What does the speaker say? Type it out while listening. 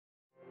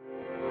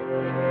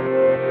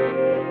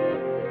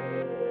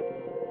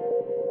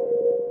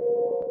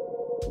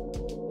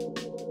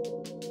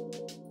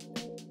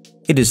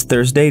It is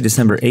Thursday,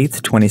 December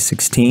 8th,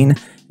 2016,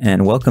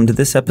 and welcome to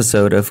this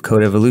episode of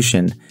Code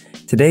Evolution.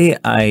 Today,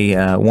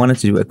 I wanted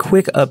to do a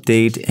quick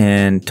update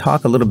and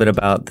talk a little bit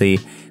about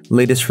the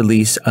latest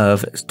release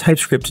of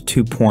TypeScript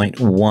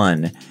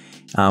 2.1.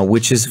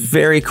 Which is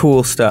very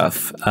cool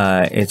stuff.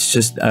 It's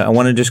just, I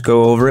want to just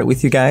go over it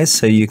with you guys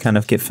so you kind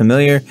of get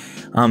familiar.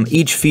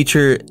 Each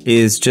feature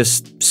is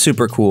just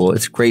super cool.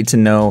 It's great to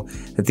know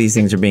that these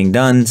things are being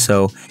done.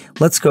 So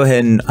let's go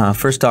ahead and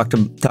first talk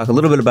a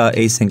little bit about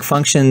async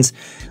functions.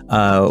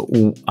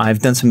 I've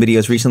done some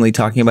videos recently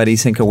talking about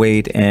async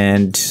await,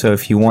 and so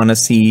if you want to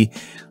see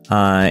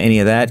any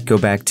of that, go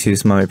back to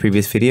some of my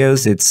previous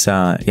videos. It's,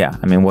 yeah,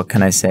 I mean, what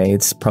can I say?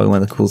 It's probably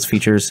one of the coolest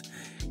features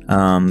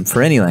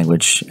for any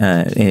language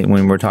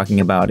when we're talking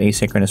about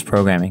asynchronous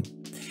programming.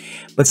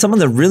 But some of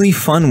the really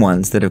fun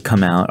ones that have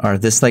come out are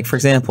this, like for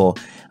example,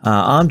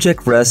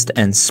 object rest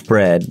and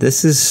spread.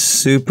 This is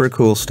super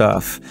cool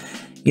stuff.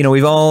 You know,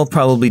 we've all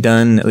probably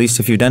done, at least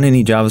if you've done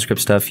any JavaScript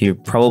stuff,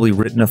 you've probably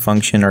written a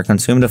function or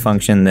consumed a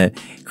function that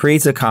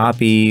creates a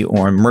copy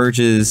or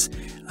merges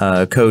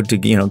code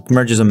to,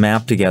 merges a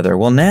map together.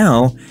 Well,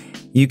 now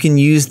you can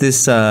use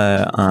this,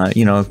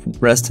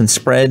 rest and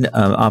spread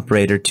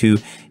operator to,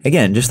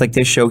 again, just like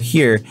they show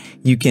here,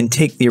 you can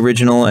take the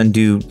original and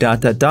do ... in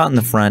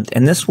the front,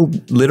 and this will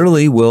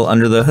literally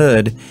under the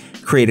hood,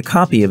 create a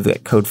copy of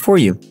that code for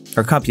you,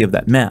 or a copy of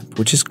that map,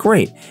 which is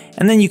great.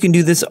 And then you can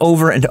do this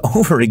over and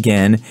over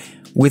again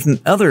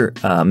with other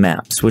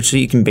maps, which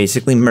you can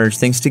basically merge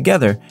things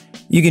together.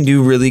 You can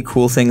do really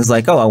cool things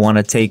like, oh, I want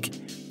to take,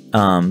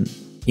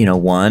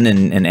 one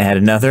and add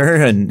another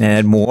and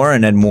add more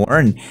and add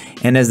more.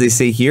 And as they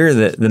say here,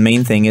 the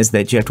main thing is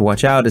that you have to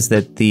watch out is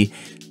that the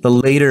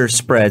later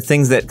spread,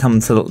 things that come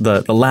to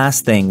the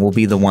last thing will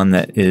be the one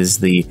that is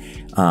the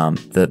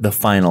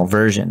final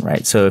version,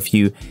 right? So if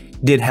you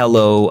did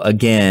hello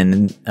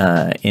again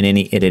at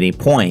any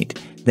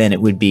point, then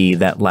it would be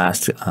that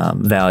last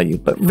value.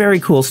 But very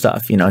cool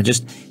stuff,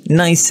 just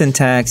nice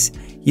syntax.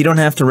 You don't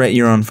have to write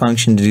your own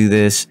function to do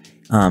this.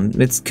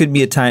 It can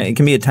be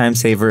a time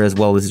saver as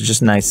well as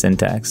just nice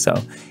syntax. So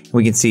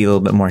we can see a little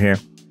bit more here.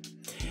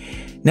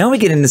 Now we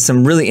get into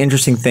some really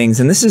interesting things,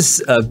 and this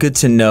is good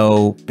to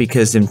know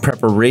because in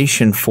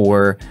preparation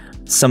for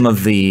some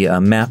of the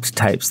mapped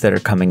types that are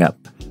coming up.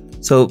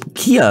 So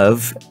key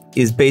of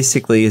is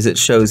basically, as it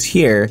shows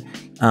here,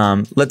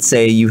 let's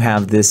say you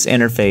have this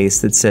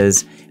interface that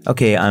says,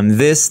 okay, I'm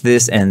this,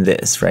 and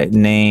this, right?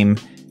 Name,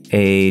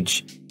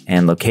 age,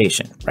 and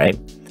location, right?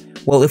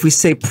 Well, if we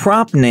say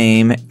prop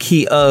name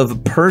key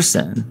of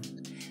person,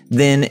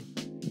 then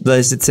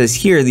as it says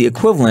here, the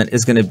equivalent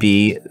is going to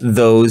be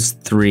those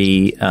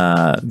three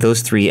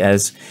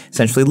as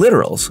essentially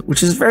literals,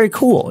 which is very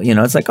cool.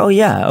 It's like, oh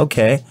yeah,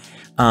 okay,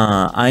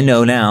 I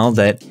know now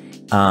that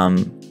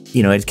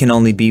it can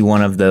only be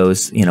one of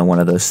those, one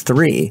of those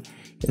three.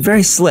 It's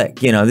very slick.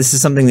 This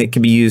is something that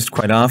can be used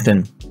quite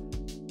often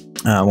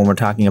when we're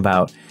talking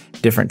about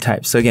different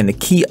types. So again, the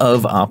key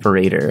of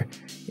operator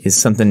is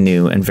something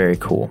new and very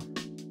cool.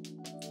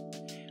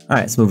 All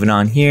right, so moving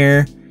on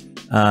here.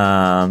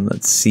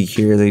 Let's see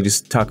here. They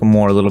just talk a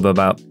little bit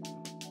about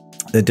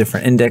the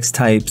different index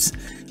types.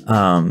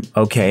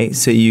 Okay,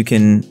 so you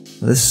can,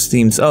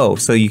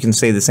 so you can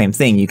say the same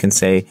thing. You can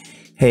say,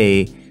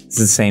 hey, it's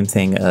the same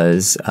thing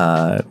as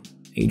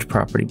age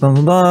property, blah,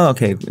 blah, blah.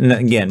 Okay, and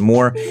again,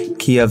 more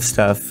key of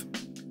stuff.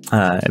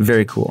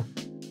 Very cool.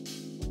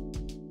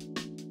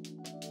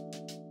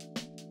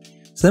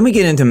 So then we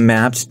get into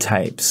mapped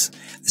types.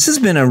 This has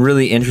been a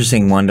really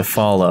interesting one to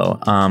follow.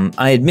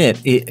 I admit,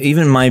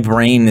 even my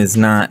brain is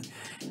not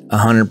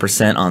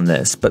 100% on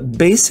this, but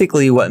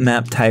basically what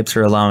map types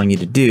are allowing you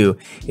to do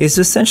is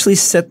essentially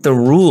set the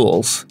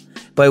rules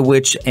by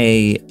which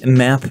a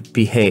map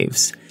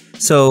behaves.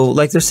 So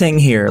like they're saying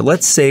here,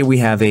 let's say we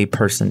have a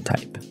person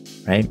type,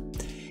 right?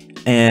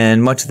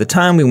 And much of the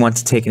time we want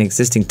to take an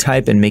existing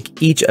type and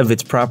make each of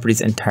its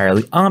properties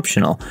entirely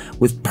optional.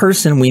 With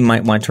person, we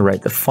might want to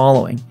write the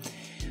following.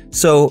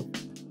 So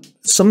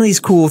some of these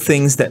cool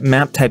things that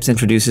map types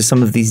introduce is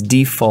some of these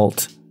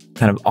default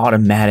kind of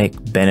automatic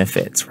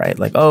benefits, right?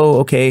 Like, oh,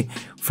 okay,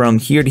 from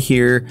here to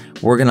here,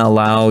 we're going to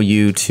allow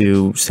you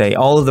to say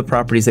all of the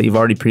properties that you've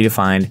already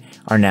predefined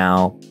are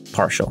now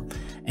partial.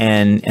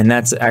 And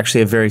that's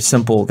actually a very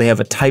simple, they have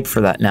a type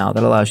for that now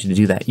that allows you to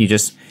do that. You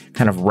just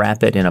kind of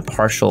wrap it in a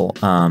partial,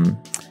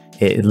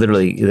 it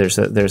literally, there's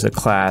a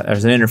class,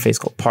 there's an interface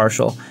called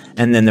partial,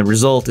 and then the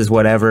result is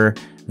whatever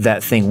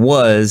that thing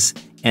was,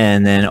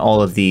 and then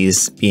all of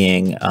these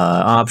being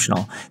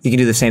optional. You can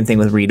do the same thing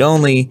with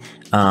read-only,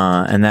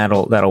 and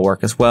that'll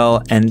work as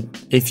well. And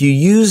if you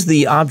use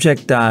the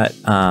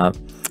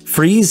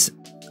object.freeze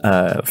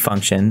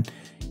function,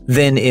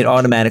 then it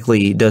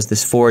automatically does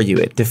this for you.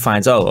 It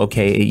defines, oh,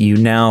 okay, you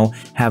now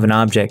have an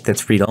object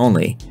that's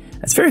read-only.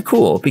 That's very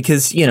cool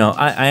because,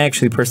 I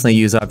actually personally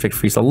use object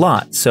freeze a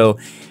lot. So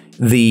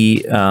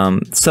the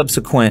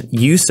subsequent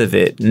use of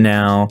it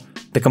now,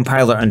 the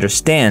compiler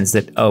understands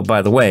that, oh,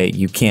 by the way,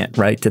 you can't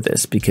write to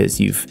this because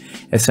you've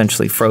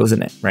essentially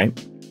frozen it,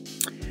 right?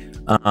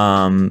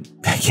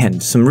 Again,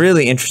 some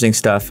really interesting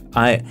stuff.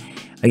 I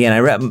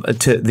wrap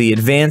to the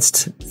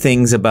advanced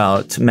things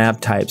about map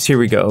types. Here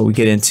we go. We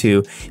get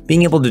into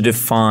being able to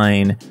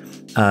define,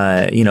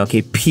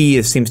 okay,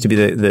 P seems to be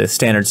the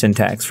standard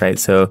syntax, right?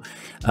 So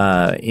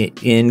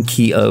in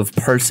key of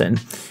person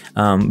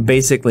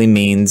basically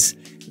means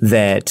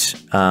that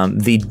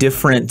the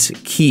different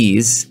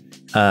keys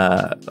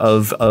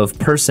of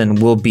person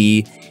will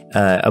be,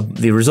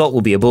 the result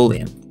will be a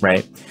Boolean,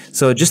 right?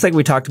 So just like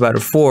we talked about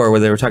before, where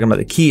they were talking about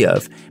the key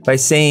of, by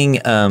saying,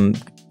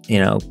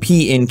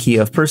 P in key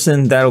of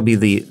person, that'll be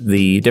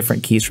the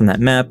different keys from that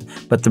map,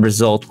 but the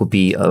result will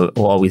be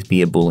will always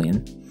be a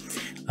Boolean.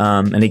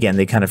 And again,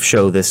 they kind of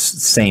show this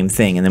same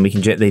thing, and then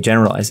they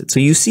generalize it. So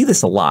you see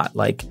this a lot,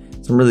 like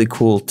some really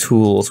cool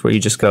tools where you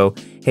just go,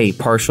 hey,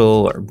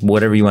 partial or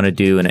whatever you want to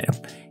do, and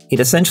it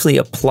essentially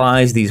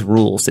applies these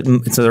rules.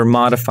 So they're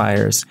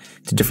modifiers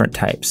to different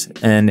types.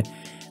 And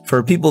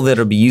for people that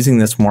will be using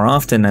this more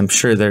often, I'm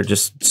sure they're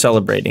just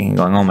celebrating and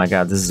going, oh my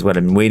God, this is what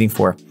I've been waiting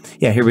for.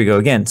 Yeah, here we go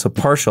again. So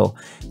partial,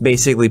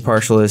 basically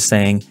partial is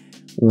saying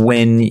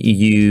when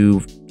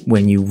you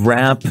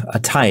wrap a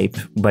type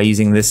by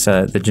using this,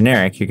 the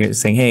generic, you're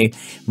saying, hey,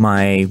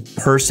 my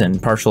person,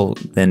 partial,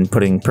 then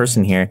putting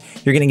person here,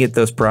 you're going to get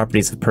those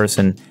properties of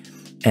person,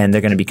 and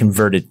they're going to be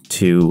converted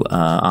to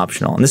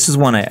optional. And this is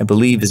one I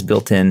believe is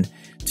built in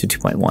to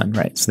 2.1,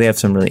 right? So they have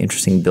some really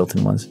interesting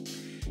built-in ones.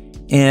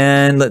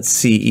 And let's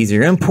see,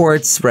 easier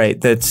imports,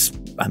 right? That's,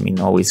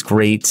 always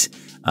great.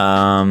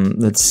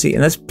 Let's see,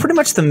 and that's pretty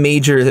much the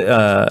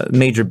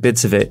major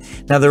bits of it.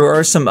 Now, there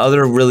are some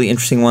other really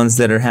interesting ones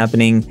that are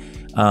happening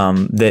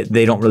that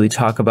they don't really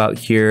talk about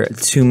here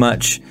too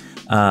much,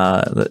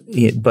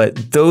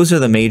 but those are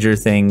the major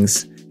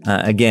things.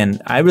 Again,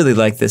 I really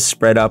like this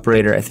spread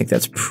operator. I think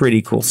that's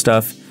pretty cool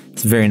stuff.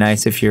 It's very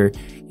nice if you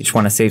just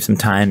want to save some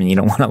time and you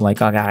don't want to oh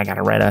God, I got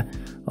to write a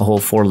whole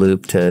for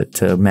loop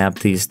to map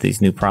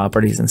these new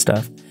properties and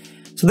stuff.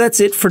 So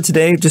that's it for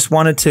today. Just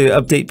wanted to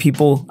update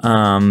people.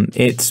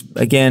 It's,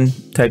 again,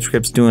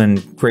 TypeScript's doing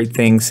great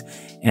things,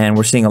 and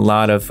we're seeing a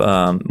lot of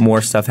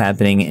more stuff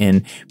happening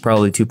in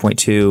probably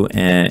 2.2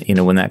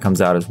 and when that comes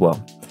out as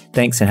well.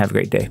 Thanks, and have a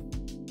great day.